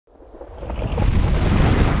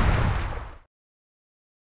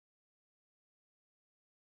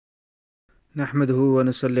नहमदुहु व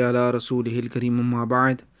नसल्ली अला रसूलिहिल करीम अम्मा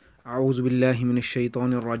बाद अऊज़ु बिल्लाहि मिनश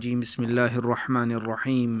शैतानिर रजीम बिस्मिल्लाहिर रहमानिर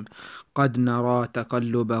रहीम क़द नरा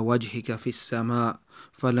तक़ल्लुब वजहिक फ़िस समा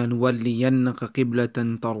फलनुवल्लियन्नक क़िब्लतन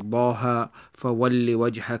तर्दाहा फवल्लि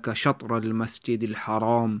वजहक शत्रल मस्जिदिल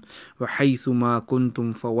हराम व हैथुमा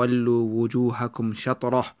कुन्तुम फवल्लु वुजूहकुम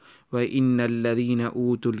शत्रह व इन्नल लज़ीना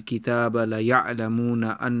ऊतुल किताब लयअलमून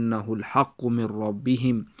अन्नहुल हक़्क़ु मिर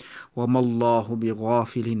रब्बिहिम व मल्लाहु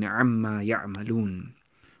बिग़ाफ़िलिन अम्मा यअमलून।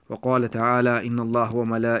 वक़ाल तआला इन्नल्लाह व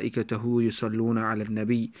मलाइकतहु युसल्लूना अलन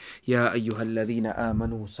नबी या अय्युहल्लज़ीना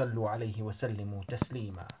आमनू सल्लु अलैहि व सल्लिमू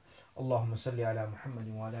तस्लीमा। अल्लाहुम्मा सल्लि अला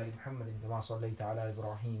मुहम्मदिन व अला आलि मुहम्मदिन कमा सल्लैता अला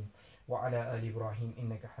इब्राहीम व अला आलि इब्राहीम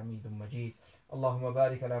इन्नका हमीदुम मजीद। अल्लाहुम्मा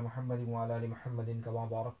बारिक अला मुहम्मदिन व अला आलि मुहम्मदिन कमा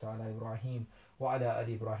बारकता अला इब्राहीम व अला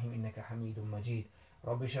आलि इब्राहीम इन्नका हमीदुम मजीद।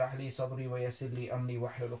 रब्बि इश्रह ली सदरी व यस्सिर ली अमरी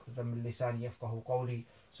वहलुल उक़दतम मिन लिसानी यफ़क़हू क़ौली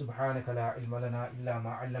सुब्हानक ला इल्म लना इल्ला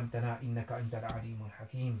मा अल्लमतना इन्नका अंतल अलीमुल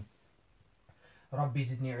हकीम। Rabbi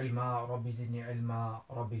ज़िदनी इल्मा rabbi ज़िदनी इल्मा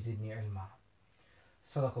rabbi ज़िदनी इल्मा।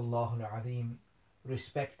 Sadaqallahul Azim.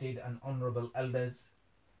 Respected and honorable elders,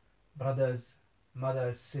 brothers,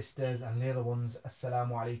 mothers, sisters and little ones,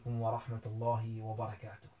 Assalamu alaikum wa rahmatullahi wa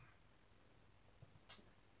barakatuh.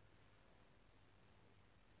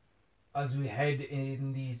 As we head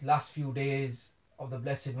in these last few days of the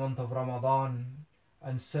blessed month of Ramadan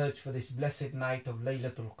and search for this blessed night of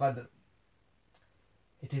Laylatul Qadr,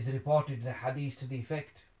 it is reported in a hadith to the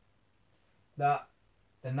effect that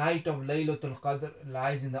the night of Laylatul Qadr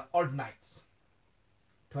lies in the odd nights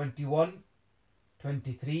 21,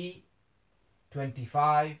 23,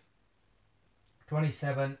 25,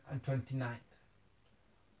 27 and 29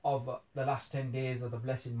 of the last 10 days of the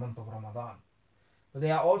blessed month of Ramadan. But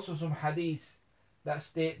there are also some hadiths that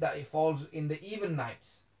state that it falls in the even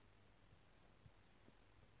nights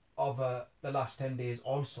of the last 10 days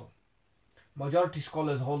also. Majority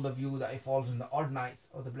scholars hold the view that it falls in the odd nights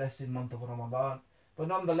of the blessed month of Ramadan. But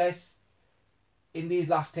nonetheless, in these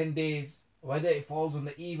last 10 days, whether it falls on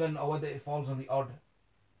the even or whether it falls on the odd,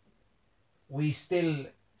 we still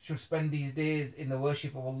should spend these days in the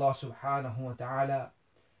worship of Allah subhanahu wa ta'ala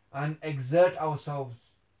and exert ourselves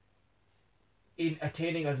in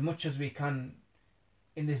attaining as much as we can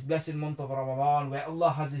in this blessed month of Ramadan, where Allah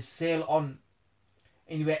has His sale on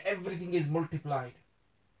and where everything is multiplied,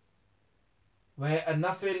 where a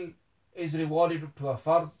nafil is rewarded up to a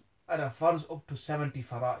farz and a farz up to 70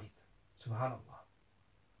 fara'id. Subhanallah.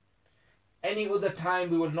 Any other time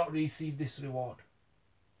we will not receive this reward.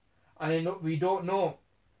 And we don't know.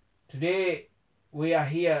 Today we are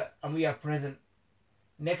here and we are present.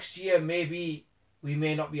 Next year maybe we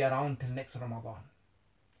may not be around till next Ramadan.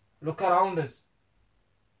 Look around us.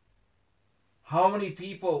 How many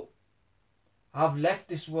people have left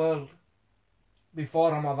this world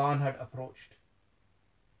before Ramadan had approached?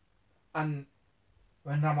 And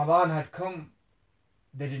when Ramadan had come,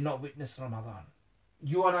 they did not witness Ramadan.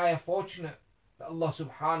 You and I are fortunate that Allah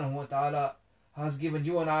subhanahu wa ta'ala has given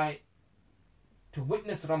you and I to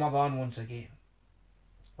witness Ramadan once again.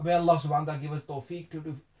 May Allah subhanahu wa ta'ala give us tawfiq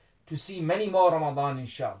to see many more Ramadan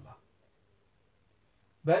inshallah.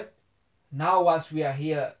 But now whilst we are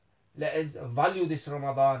here, let us value this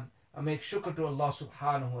Ramadan and make shukr to Allah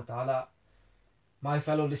subhanahu wa ta'ala. My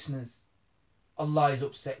fellow listeners, Allah is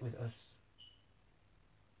upset with us.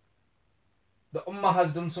 The Ummah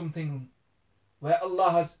has done something where Allah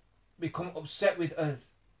has become upset with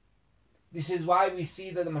us. This is why we see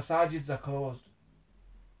that the masajids are closed.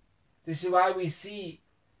 This is why we see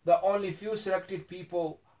that only few selected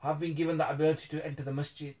people have been given the ability to enter the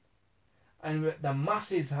masjid and the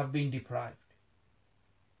masses have been deprived.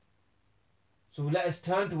 So let us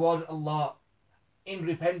turn towards Allah in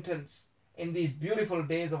repentance in these beautiful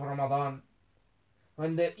days of Ramadan,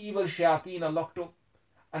 when the evil shayateen are locked up,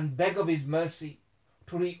 and beg of His mercy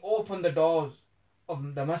to reopen the doors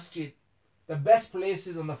of the masjid. The best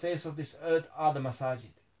places on the face of this earth are the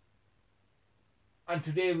masajid. And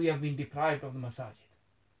today we have been deprived of the masajid.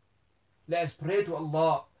 Let us pray to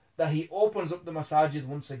Allah that He opens up the masajid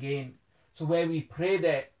once again, so where we pray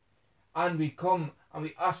there and we come and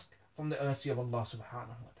we ask from the mercy of Allah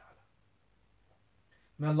subhanahu wa ta'ala.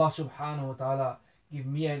 May Allah subhanahu wa ta'ala give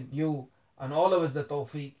me and you and all of us the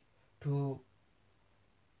tawfiq to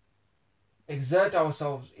exert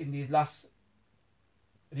ourselves in these last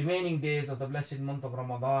remaining days of the blessed month of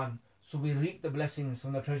Ramadan, so we reap the blessings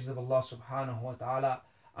from the treasures of Allah subhanahu wa ta'ala,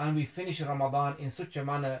 and we finish Ramadan in such a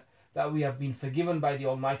manner that we have been forgiven by the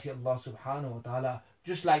Almighty Allah subhanahu wa ta'ala,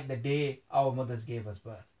 just like the day our mothers gave us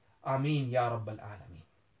birth. Ameen Ya Rabbal Alameen.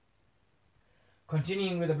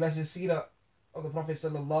 Continuing with the blessed Seerah of the Prophet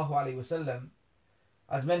sallallahu alaihi wasallam,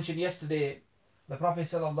 As mentioned yesterday, the Prophet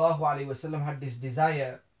ﷺ had this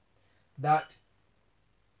desire that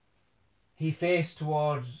he faced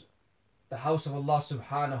towards the house of Allah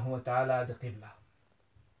subhanahu wa ta'ala, the Qiblah,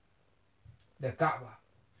 the Kaaba.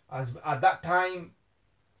 As at that time,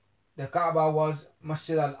 the Kaaba was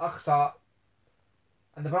Masjid al-Aqsa,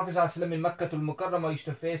 and the Prophet ﷺ in Makkah al-Mukarramah used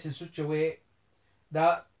to face in such a way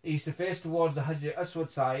that he used to face towards the Hajj al-Aswad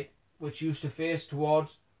side, which used to face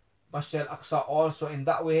towards Masjid al-Aqsa also. In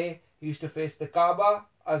that way, he used to face the Kaaba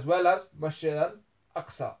as well as Masjid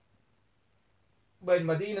al-Aqsa. But in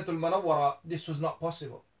Madinatul Munawwara, this was not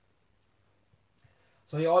possible.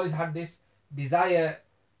 So he always had this desire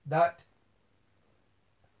that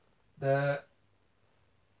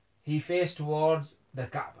he faced towards the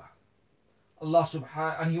Kaaba. Allah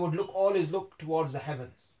subhanahu, and he would always look towards the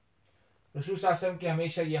heavens. Rasul sallallahu alaihi wasallam की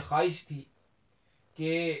हमेशा ये ख्वाहिश थी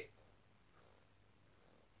कि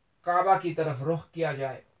काबा की तरफ रुख किया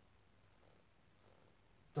जाए.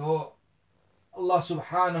 तो Allah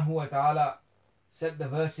subhanahu wa ta'ala said the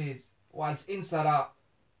verses whilst in salah,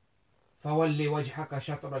 فَوَلِّ وَجْهَكَ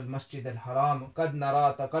شَطْرَ الْمَسْجِدِ الْحَرَامِ قَدْ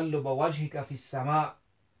نَرَى تَقَلُّبَ وَجْهِكَ فِي السَّمَاءِ,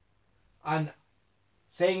 and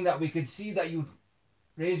saying that we could see that you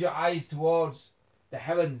raise your eyes towards the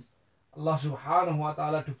heavens. Allah subhanahu wa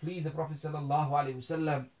ta'ala, to please the Prophet sallallahu alaihi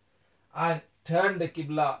wasallam, and turn the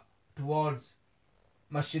Qibla towards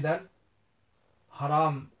Masjid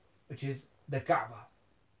al-Haram, which is the Kaaba.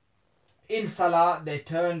 In Salah they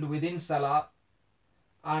turned within Salah,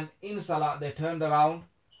 and in Salah they turned around,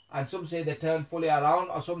 and some say they turned fully around,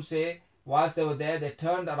 or some say whilst they were there they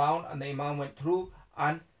turned around and the Imam went through,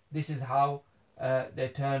 and this is how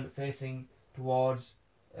they turned facing towards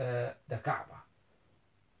the Kaaba.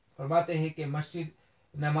 फरमाते हैं कि मस्जिद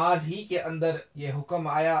नमाज ही के अंदर ये हुक्म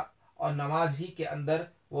आया और नमाज ही के अंदर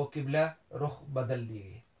वो किबला रुख बदल दी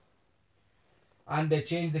गई. And they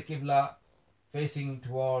changed the Qibla facing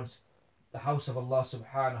towards the house of Allah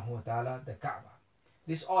subhanahu wa ta'ala, the Kaaba.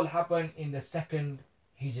 This all happened in the second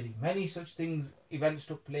Hijri. Many such things, events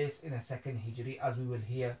took place in the second Hijri, as we will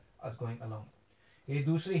hear as going along. ये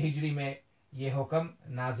दूसरी हिजरी में ये हुक्म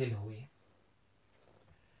नाजिल हुए.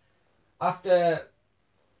 After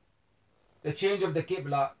the change of the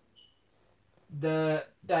Qibla, the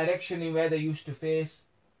direction in where they used to face,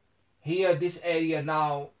 here this area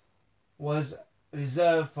now was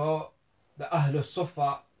reserved for the Ahlul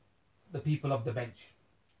Sufa, the people of the bench.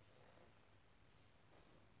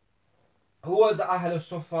 Who was the Ahlul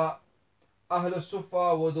Sufa? Ahlul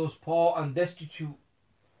Sufa were those poor and destitute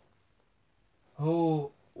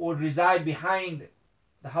who would reside behind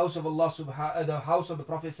the house of Allah the house of the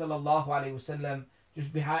Prophet sallallahu alaihi wasallam,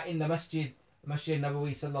 just behind in the Masjid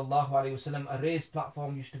Nabawi sallallahu alaihi wasallam. A raised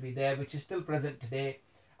platform used to be there, which is still present today,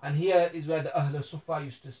 and here is where the Ahlul Sufa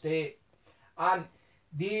used to stay. And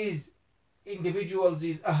these individuals,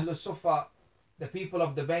 these Ahlul Sufa, the people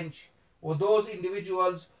of the bench, were those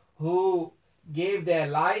individuals who gave their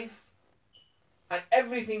life and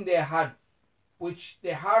everything they had, which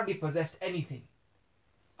they hardly possessed anything,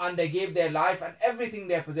 and they gave their life and everything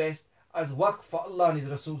they possessed as waqf for Allah and His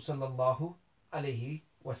Rasul sallallahu alaihi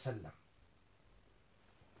wasallam.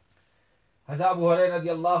 Hazrat Abu Hurairah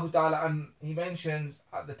radiallahu ta'ala, and he mentions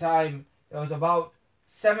at the time there was about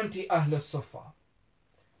 70 Ahlul Sufa.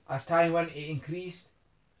 As time went, it increased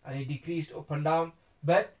and it decreased up and down,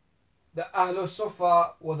 but the Ahlul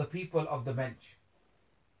Sufa were the people of the bench.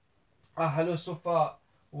 Ahlul Sufa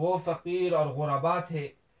वो फ़कीर और ग़ुरबा थे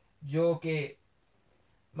जो कि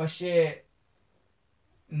मस्जिद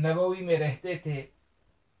नबवी में रहते थे,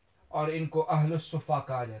 और इनको अहलुस सुफ़ा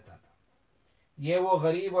कहा जाता था. ये वो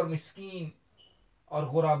गरीब और मिस्कीन और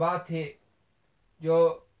ग़ुरबा थे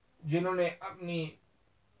जिन्होंने अपनी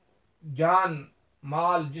जान,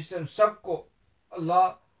 माल, जिस्म सबको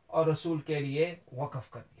अल्लाह और रसूल के लिए वक़फ़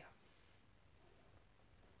कर दिया.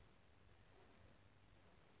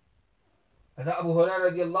 Abu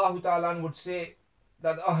Hurairah radiallahu ta'ala would say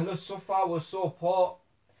that Ahlul Sufa was so poor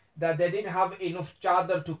that they didn't have enough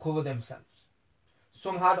chadar to cover themselves.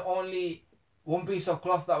 Some had only one piece of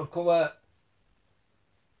cloth that would cover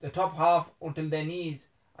the top half until their knees,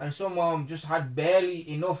 and some of them just had barely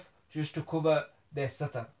enough just to cover their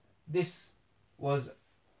satar. This was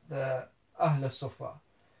the Ahlul Sufa.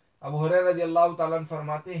 Abu Hurairah radiallahu ta'ala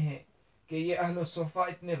फरमाते हैं कि ये Ahlul Sufa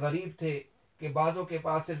इतने गरीब थे कि बाज़ों के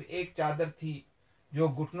पास सिर्फ एक चादर थी जो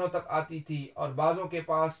घुटनों तक आती थी, और बाज़ों के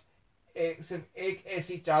पास सिर्फ एक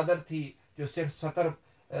ऐसी चादर थी जो सिर्फ सतर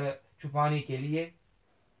छुपाने के लिए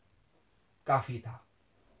काफ़ी था.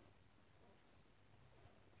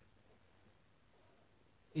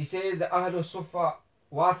 He says the Ahlul Sufa,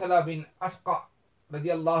 Wathala bin Asqa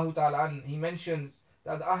radiallahu ta'ala, he mentions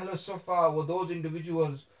that the Ahl al-Sufa were those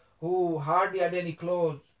individuals who hardly had any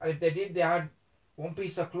clothes, and if they did, they had one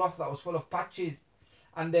piece of cloth that was full of patches,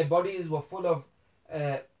 and their bodies were full of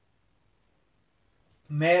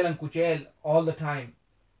mail and कुचैल all the time.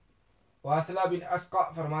 वासिला बिन अस्का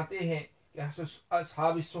फरमाते हैं कि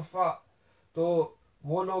असहाब सुफ़ा तो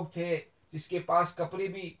वो लोग थे जिसके पास कपड़े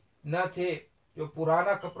भी न थे, जो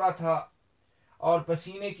पुराना कपड़ा था और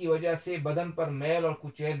पसीने की वजह से बदन पर मैल और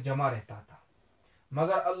कुचैल जमा रहता था,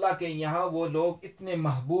 मगर अल्लाह के यहाँ वो लोग इतने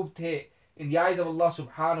महबूब थे. In the eyes of Allah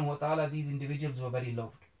subhanahu wa ta'ala, these individuals were very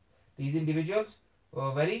loved. These individuals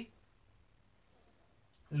were very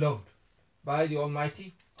loved by the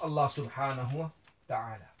Almighty Allah subhanahu wa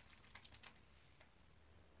ta'ala.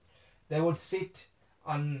 They would sit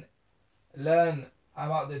and learn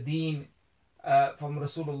about the deen from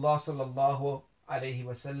Rasulullah sallallahu alayhi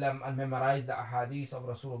wasallam and memorize the ahadith of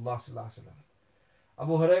Rasulullah sallallahu alayhi wasallam.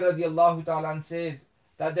 Abu Hurairah radiallahu ta'ala says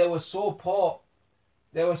that they were so poor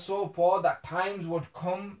that times would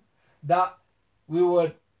come that we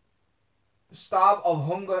would starve of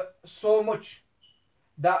hunger so much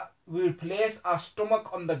that we would place our stomach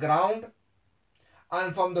on the ground,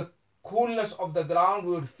 and from the coolness of the ground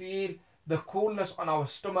we would feel the coolness on our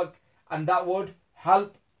stomach, and that would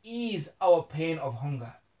help ease our pain of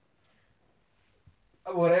hunger.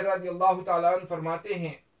 Abu Hurairah radiallahu ta'ala फरमाते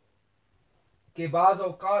हैं कि बाज़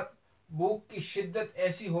औक़ात भूख की शिद्दत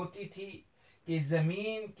ऐसी होती थी कि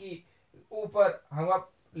ज़मीन की ऊपर हम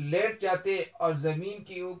लेट जाते और ज़मीन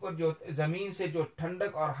के ऊपर जो ज़मीन से जो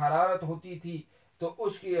ठंडक और हरारत होती थी तो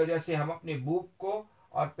उसकी वजह से हम अपने भूख को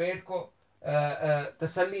और पेट को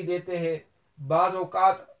तसल्ली देते हैं. बाज़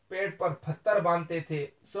औक़ात पेट पर पत्थर बांधते थे.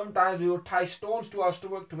 Sometimes we would tie stones to our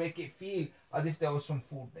stomach to make it feel as if there was some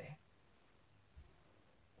food there.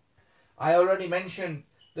 I already mentioned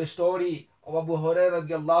the story of Abu Hurairah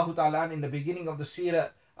radiallahu ta'ala in the beginning of the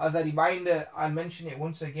Seerah. As a reminder, I'll mention it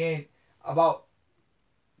once again about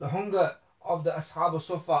the hunger of the Ashab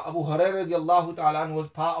al-Sufa. Abu Hurairah radiallahu ta'ala was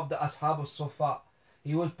part of the Ashab al-Sufa.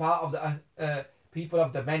 He was part of the people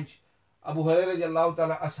of the bench. Abu Hurairah radiallahu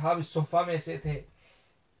ta'ala Ashab al-Sufa mein se the.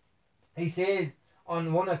 He says,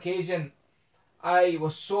 on one occasion, I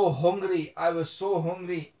was so hungry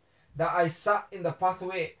that I sat in the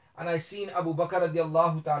pathway and I seen Abu Bakr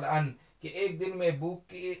radiallahu ta'ala an कि एक दिन में भूख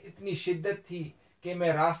की इतनी शिद्दत थी कि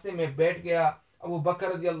मैं रास्ते में बैठ गया. अबू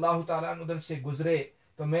बकर रदियल्लाहु ताला उधर से गुजरे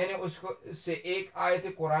तो मैंने उसको से एक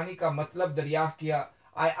आयत कुरानी का मतलब दरियाफ्त किया.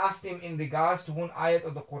 I asked him in regards to one ayat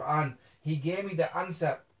of the Quran. He gave me the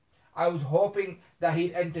answer. I was hoping that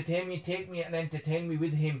he'd entertain me, take me and entertain me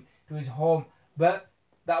with him to his home, but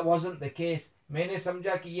that wasn't the case. मैंने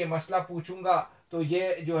समझा कि ये मसला पूछूंगा तो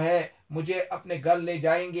ये जो है मुझे अपने घर ले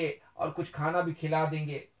जाएंगे और कुछ खाना भी खिला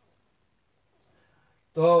देंगे.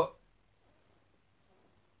 तो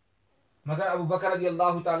मगर अबू बकर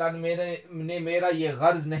रदियल्लाहु ताला ने मेरा ये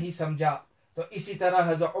गर्ज नहीं समझा. तो इसी तरह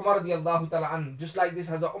हज़रत उमर रदियल्लाहु ताला अन, just like this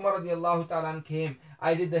हज़रत उमर रदियल्लाहु ताला अन came,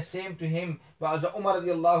 I did the same to him, but हज़रत उमर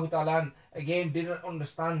रदियल्लाहु ताला अन again didn't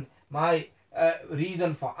understand my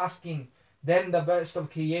reason for asking. Then the best of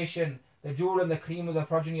creation, the jewel and the cream of the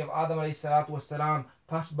progeny of Adam alayhi salatu wasalam,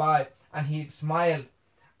 passed by and he smiled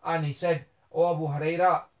and he said, "Oh Abu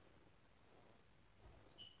Hurairah,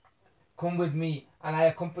 come with me." And I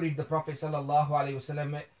accompanied the Prophet sallallahu alaihi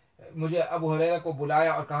wasallam. मुझे अबू हुरैरा को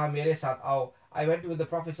बुलाया और कहा मेरे साथ आओ. I went with the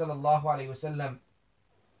Prophet sallallahu alaihi wasallam.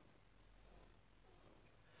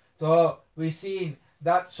 So we seen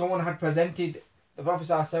that someone had presented the Prophet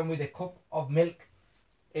sallallahu alaihi wasallam with a cup of milk.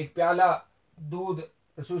 एक प्याला दूध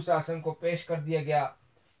रसूल सल्लल्लाहु अलैहि वसल्लम को पेश कर दिया गया.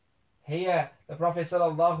 Here the Prophet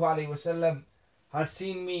sallallahu alaihi wasallam had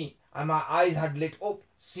seen me and my eyes had lit up,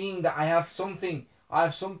 seeing that I have something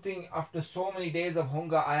after so many days of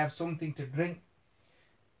hunger. I have something to drink.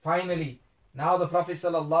 Finally, now the Prophet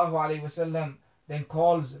sallallahu alaihi wasallam then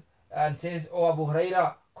calls and says, "Oh Abu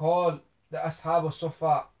Hurairah, call the Ashab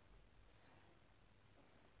al-Sufa."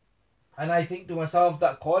 And I think to myself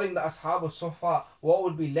that calling the Ashab al-Sufa, what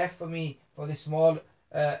would be left for me for this small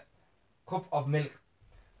cup of milk?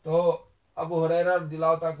 तो अबू हुरैरा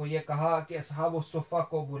रदियल्लाहु ताला को ये कहा कि Ashab al-Sufa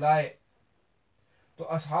को बुलाए. तो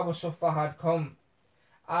Ashab al-Sufa had come,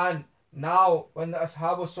 and now when the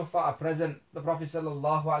Ashab al-Sufa are present, the Prophet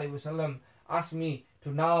sallallahu alaihi wasallam asked me to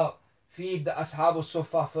now feed the Ashab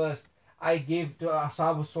al-Sufa first. I give to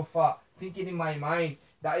Ashab al-Sufa, thinking in my mind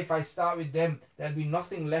that if I start with them, there'll be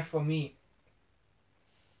nothing left for me.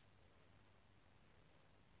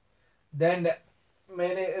 Then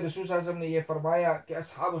मैंने रसूल सल्लल्लाहु अलैहि वसल्लम ने ये फरमाया कि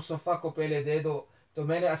Ashab al-Sufa को पहले दे दो. तो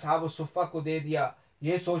मैंने Ashab al-Sufa को दे दिया,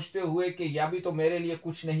 ये सोचते हुए कि या भी तो मेरे लिए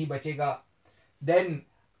कुछ नहीं बचेगा. Then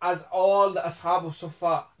as all the Ashab of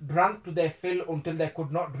Sufa drank to their fill until they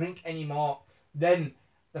could not drink anymore, then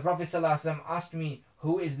the Prophet ﷺ asked me,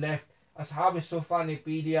 who is left? Ashab Sufa ने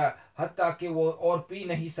पी लिया हत्ता कि वो और पी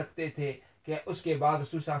नहीं सकते थे कि उसके बाद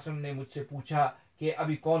रसूल ﷺ ने मुझसे पूछा कि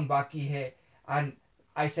अभी कौन बाकी है? And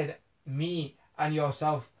I said, me and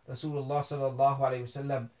yourself, Rasulullah sallallahu alayhi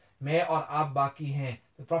wasallam, मैं और आप बाकी हैं.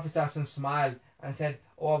 The Prophet ﷺ smiled and said,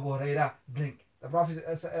 oh Abu Huraira, drink. The Prophet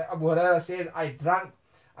Abu Huraira says, I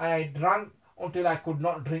drank until I could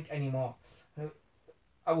not drink anymore.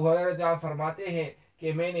 Abu Huraira फरमाते हैं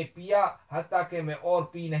कि मैंने पिया हत्ता कि मैं और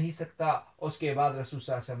पी नहीं सकता. उसके बाद रसूल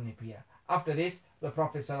सल्लल्लाहु अलैहि वसल्लम ने पिया. After this, the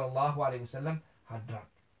Prophet sallallahu alaihi wasallam had drunk.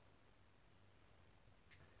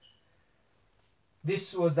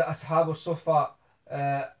 This was the Ashab al-Sufa,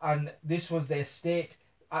 and this was their state.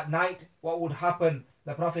 At night, what would happen?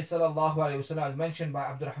 The Prophet sallallahu alaihi wasallam, as mentioned by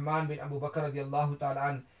Abdurrahman bin Abu Bakr radiallahu ta'ala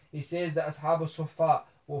an, he says the Ashab al-Sufa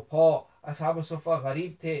were poor. Ashab al-Sufa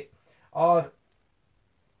गरीब थे और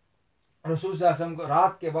रसूल सल्लल्लाहु अलैहि वसल्लम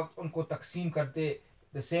रात के वक्त उनको तकसीम करते.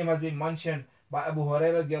 The same has been mentioned by Abu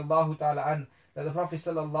Hurairah radiallahu ta'ala an, that the Prophet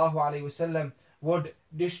sallallahu alaihi wasallam would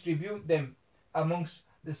distribute them amongst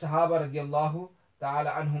the Sahaba radiallahu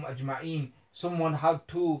ta'ala anhum ajma'een. Some would have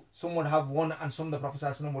two, some would have one, and some the Prophet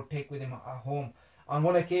sallallahu alaihi wasallam would take with him home. On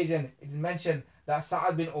one occasion, it is mentioned that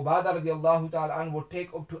Sa'ad bin Ubadah radiallahu ta'ala an would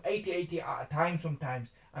take up to 80 at a time sometimes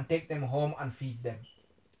and take them home and feed them.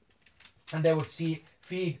 And they would feed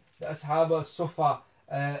the Ashab Sufa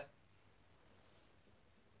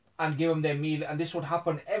and give them their meal. And this would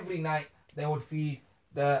happen every night. They would feed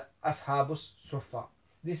the Ashab Sufa.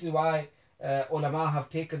 This is why ulama have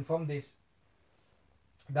taken from this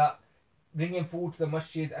that bringing food to the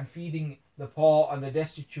masjid and feeding the poor and the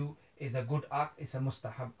destitute is a good act, it's a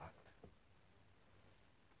mustahab act.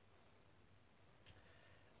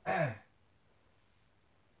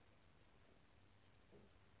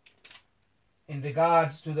 In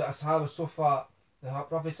regards to the Ashab al-Sufa, the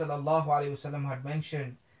Prophet sallallahu alaihi wasallam had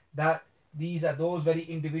mentioned that these are those very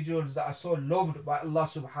individuals that are so loved by Allah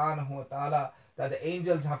subhanahu wa ta'ala that the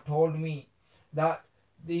angels have told me that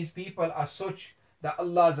these people are such that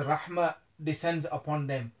Allah's rahmah descends upon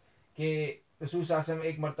them. कि रसूल सल्लल्लाहु अलैहि वसल्लम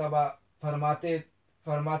एक मरतबा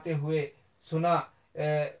फरमाते हुए सुना,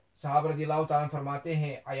 साहब रज़ियल्लाहु ताला फरमाते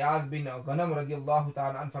हैं, अयाज़ बिन गनम रज़ियल्लाहु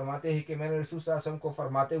ताला फरमाते हैं कि मैंने रसूल सल्लल्लाहु अलैहि वसल्लम को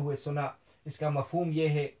फरमाते हुए सुना. इसका मफहूम ये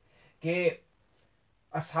है कि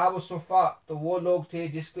असहाब सुफ़ा तो वो लोग थे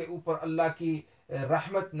जिसके ऊपर अल्लाह की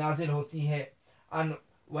रहमत नाजिल होती है. And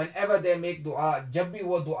whenever they make दुआ, जब भी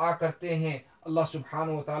वो दुआ करते हैं अल्लाह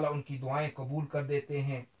सुब्हानहु व तआला उनकी दुआएं कबूल कर देते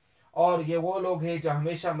हैं. और ये वो लोग हैं जो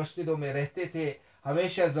हमेशा मस्जिदों में रहते थे,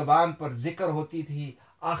 हमेशा ज़बान पर ज़िक्र होती थी,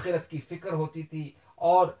 आखिरत की फ़िक्र होती थी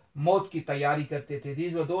और मौत की तैयारी करते थे.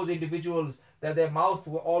 These were those individuals that their mouth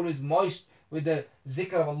were always moist with the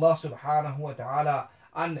zikr of Allah subhanahu wa ta'ala,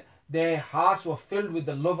 and their hearts were filled with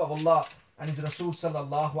the love of Allah and His Rasul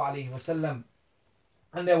sallallahu alayhi wasallam,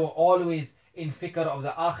 and they were always in fikr of the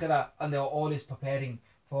akhirah, and they were always preparing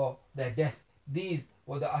for their death. These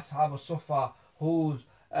were the Ashab al-Sufa who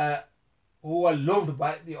were loved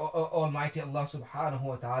by the Almighty Allah subhanahu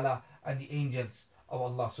wa ta'ala and the angels of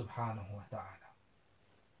Allah subhanahu wa ta'ala.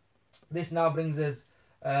 This now brings us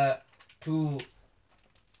to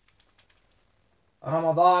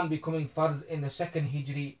Ramadan becoming farz in the second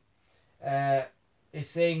Hijri. Is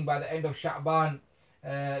saying by the end of Sha'ban,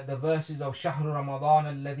 the verses of شهر رمضان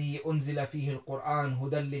الذي أنزل فيه القرآن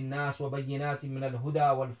هدى للناس وبينات من الهدى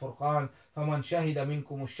والفرقان فمن شهد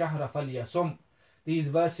منكم الشهر فليصم. These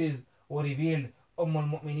verses were revealed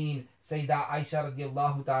al-Mu'mineen Sayyidah Aisha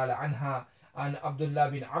radiallahu ta'ala anha and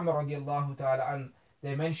Abdullah bin Amr radiallahu ta'ala an.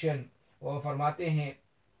 They mention वो फरमाते हैं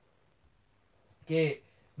कि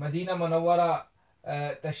Medina मनव्वरा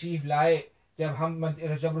तशरीफ़ लाए,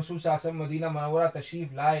 जब रसूल सल्लल्लाहु अलैहि वसल्लम मदीना मनव्वरा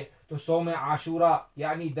तशरीफ़ लाए तो सौम आशूरा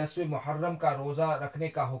यानी 10वें मुहर्रम का रोज़ा रखने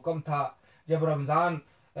का हुक्म था. जब रमज़ान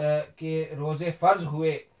के रोज़े फ़र्ज़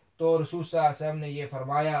हुए तो रसूल सल्लल्लाहु अलैहि वसल्लम ने ये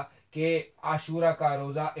फरमाया कि आशूरा का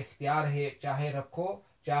रोज़ा इख्तियार है, चाहे रखो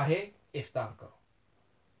चाहे इफ्तार करो.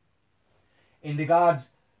 In regards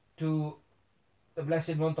to the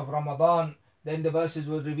blessed month of Ramadan, then the verses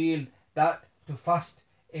were revealed that to fast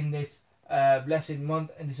in this blessed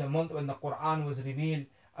month, and this is a month when the Quran was revealed.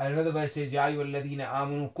 And another verse says, يا أيها الذين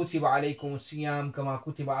آمنوا كتب عليكم الصيام كما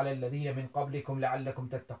كتب على الذين من قبلكم لعلكم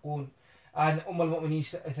تتقون. And al-Mu'mineen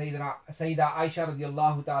Sayyidah Aisha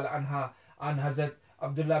radiallahu ta'ala anha and Hazrat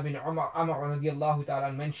Abdullah bin Amr radiallahu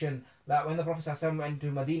ta'ala mentioned that when the Prophet ﷺ went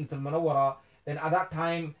to Medina al-Munawwara, then at that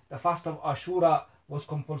time the fast of Ashura was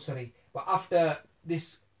compulsory. But after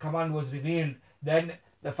this command was revealed, then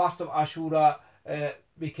the fast of Ashura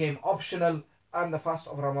became optional and the fast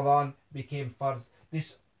of Ramadan became farz.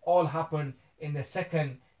 This all happened in the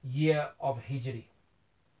second year of Hijri.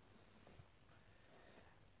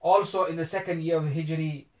 Also in the second year of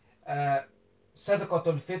Hijri,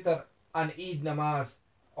 Sadaqatul Fitr and Eid Namaz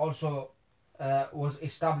also was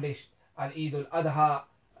established, and Eid al-Adha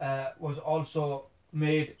was also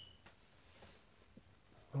made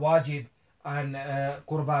wajib, and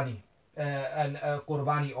Qurbani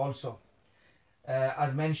also.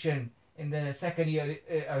 As mentioned in the second year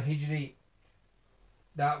of Hijri,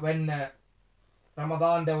 that when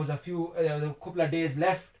Ramadan, there was a couple of days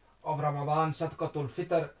left of Ramadan, Sadaqatul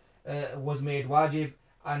Fitr was made wajib,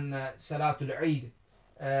 and Salatul Eid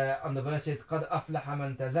on the verses قَدْ أَفْلَحَ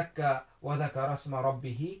مَنْ تَزَكَّى وَذَكَرَ اسْمَ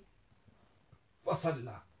رَبِّهِ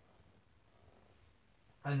فَصَلَّى.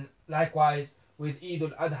 And likewise with Eid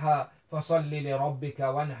al-Adha, فَصَلِّ لِرَبِّكَ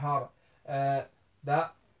وَانْحَرْ,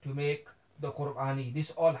 that to make the Qurbani.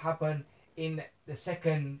 This all happened in the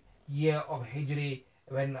second year of Hijri,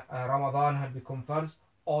 when Ramadan had become farz.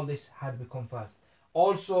 All this had become farz.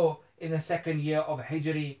 Also in the second year of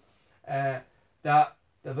Hijri, that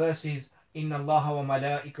the verses إن الله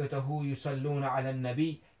وملائكته يصلون على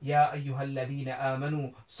النبي يا أيها الذين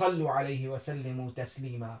آمنوا صلوا عليه وسلموا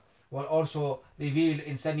تسليما were also revealed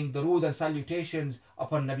in sending Durood and salutations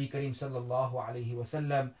upon Nabi Kareem sallallahu alayhi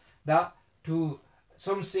wasallam. That to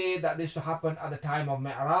some say that this happened at the time of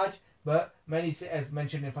Mi'raj, but many say, as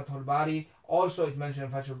mentioned in Fathul Bari, also it's mentioned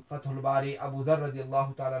in Fathul Bari, Abu Dharr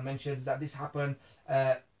radiallahu ta'ala mentions that this happened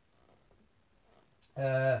in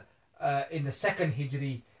the second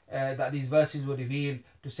Hijri, that these verses were revealed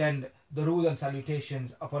to send Durood and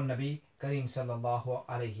salutations upon Nabi Kareem sallallahu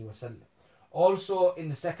alayhi wasallam. Also in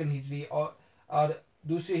the second Hijri और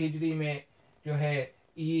दूसरी हिजरी में जो है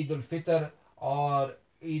ईद उल फितर और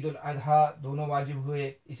ईद उल अधा दोनों वाजिब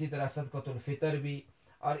हुए, इसी तरह सदक़तुल फितर भी,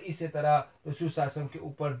 और इसी तरह रसूल सल्लल्लाहु अलैहि वसल्लम के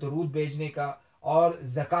ऊपर दुरूद भेजने का और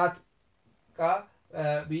ज़कात का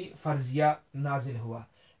भी फर्जिया नाजिल हुआ.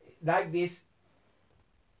 Like this,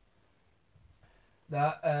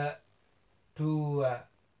 to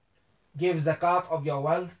give zakat of your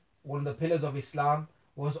wealth, one of the pillars of Islam,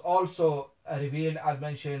 was also revealed, as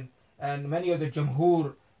mentioned, and many of the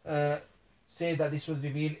Jumhur say that this was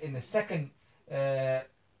revealed in the second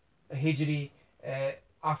Hijri,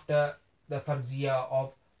 after the Farziyah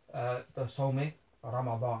of the Sawm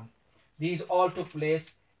Ramadan. These all took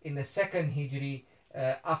place in the second Hijri,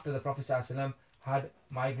 after the Prophet ﷺ had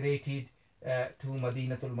migrated to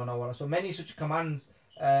Madinatul Munawwara. So many such commands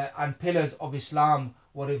and pillars of Islam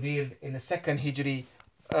were revealed in the second Hijri,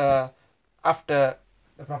 after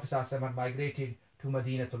the Prophet ﷺ had migrated to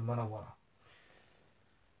Madinatul Munawwara.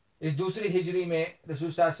 इस दूसरी हिजरी में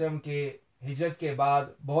रसूल सल्लल्लाहु अलैहि वसल्लम के हिजरत के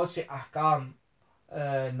बाद बहुत से अहकाम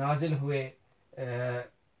नाजिल हुए,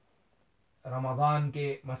 रमज़ान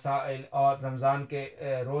के मसाइल और रमज़ान के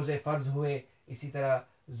रोज़े फ़र्ज़ हुए, इसी तरह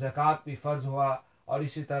ज़कात भी फ़र्ज़ हुआ, और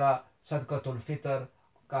इसी तरह सदक़तुल फ़ितर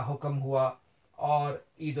का हुक्म हुआ, और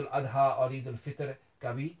ईद उल अधा और ईद उल फ़ितर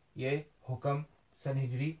का भी ये हुक्म सन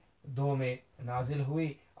हिजरी 2 में नाजिल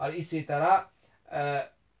हुई, और इसी तरह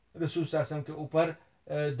रसूल सल्लल्लाहु अलैहि वसल्लम के ऊपर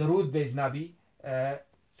दरूद भेजना भी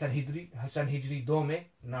सन हिजरी 2 में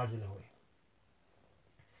नाजिल हुए.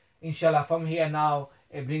 Inshallah, from here now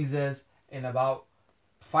it brings us in about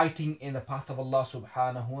fighting in the path of Allah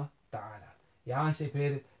subhanahu wa ta'ala. यहाँ से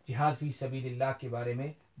फिर जिहाद फी सबीलिल्लाह के बारे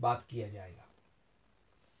में बात किया जाएगा.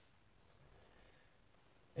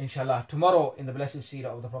 Inshallah, tomorrow in the blessed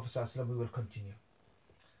Seerah of the Prophet sallallahu alaihi wasallam we will continue.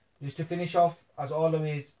 Just to finish off, as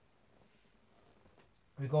always,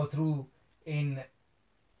 we go through in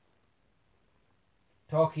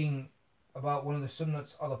talking about one of the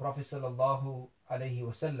sunnats of the Prophet sallallahu alaihi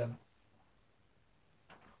wasallam.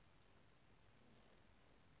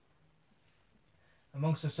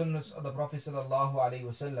 Amongst the sunnats of the Prophet sallallahu alaihi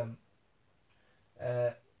wasallam,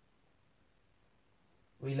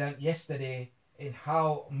 we learned yesterday in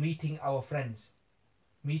how meeting our friends,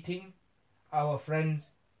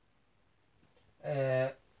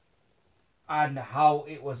 and how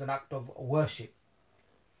it was an act of worship.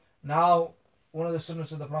 Now, one of the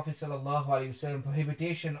sunnahs of the Prophet sallallahu alaihi wasallam,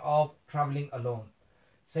 prohibition of traveling alone.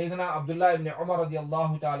 Sayyidina Abdullah ibn Umar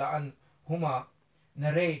radiallahu ta'ala anhuma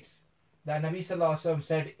narrates that Nabi sallallahu alaihi wasallam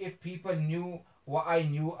said, if people knew what I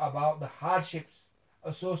knew about the hardships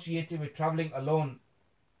associated with traveling alone,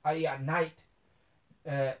 i.e. at night,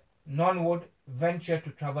 none would venture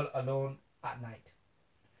to travel alone at night.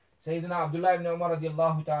 Sayyidina Abdullah ibn Umar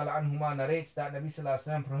radiallahu ta'ala anhuma narrates that Nabi sallallahu alaihi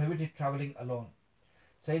wasallam prohibited traveling alone.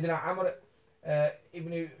 Sayyidina Amr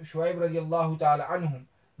ibn Shuaib radiallahu ta'ala anhum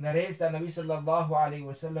narrates that Nabi sallallahu alaihi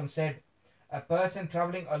wasallam said, a person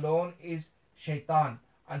traveling alone is shaitan,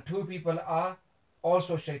 and 2 people are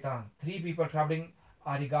also shaitan. 3 people traveling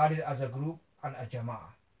are regarded as a group and a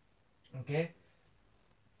jama'ah. Okay,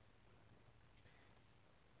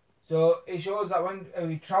 so it shows that when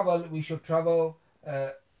we travel, we should travel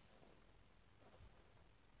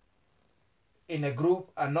in a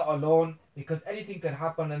group and not alone, because anything can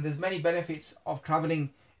happen, and there's many benefits of traveling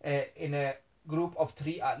in a group of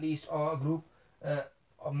 3 at least, or a group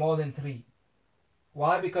of more than 3.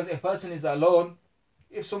 Why? Because if a person is alone,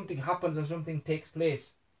 if something happens and something takes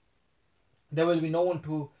place, there will be no one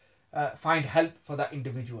to find help for that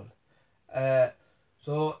individual.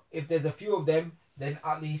 So if there's a few of them, then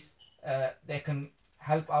at least they can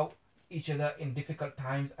help out each other in difficult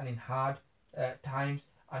times and in hard times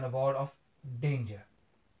and avoid of danger.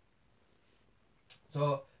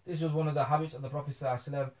 So this was one of the habits of the Prophet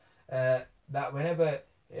ﷺ, that whenever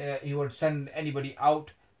he would send anybody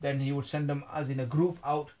out, then he would send them as in a group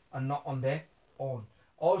out and not on their own.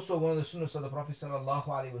 Also, one of the sunnahs of the Prophet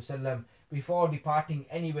ﷺ, before departing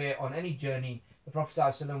anywhere on any journey, the Prophet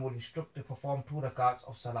ﷺ would instruct to perform 2 rakats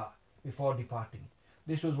of salah before departing.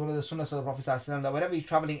 This was one of the sunnahs of the Prophet ﷺ, that whenever he's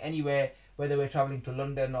travelling anywhere, whether we're travelling to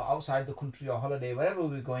London or outside the country or holiday, wherever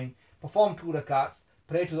we're going, perform 2 rakats,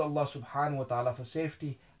 pray to Allah subhanahu wa ta'ala for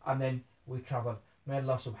safety, and then we travel. May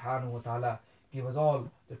Allah subhanahu wa ta'ala give us all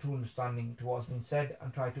the true understanding to what's been said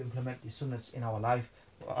and try to implement the sunnahs in our life.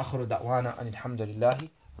 Wa akhiru da'wana and alhamdulillahi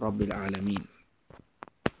rabbil alameen.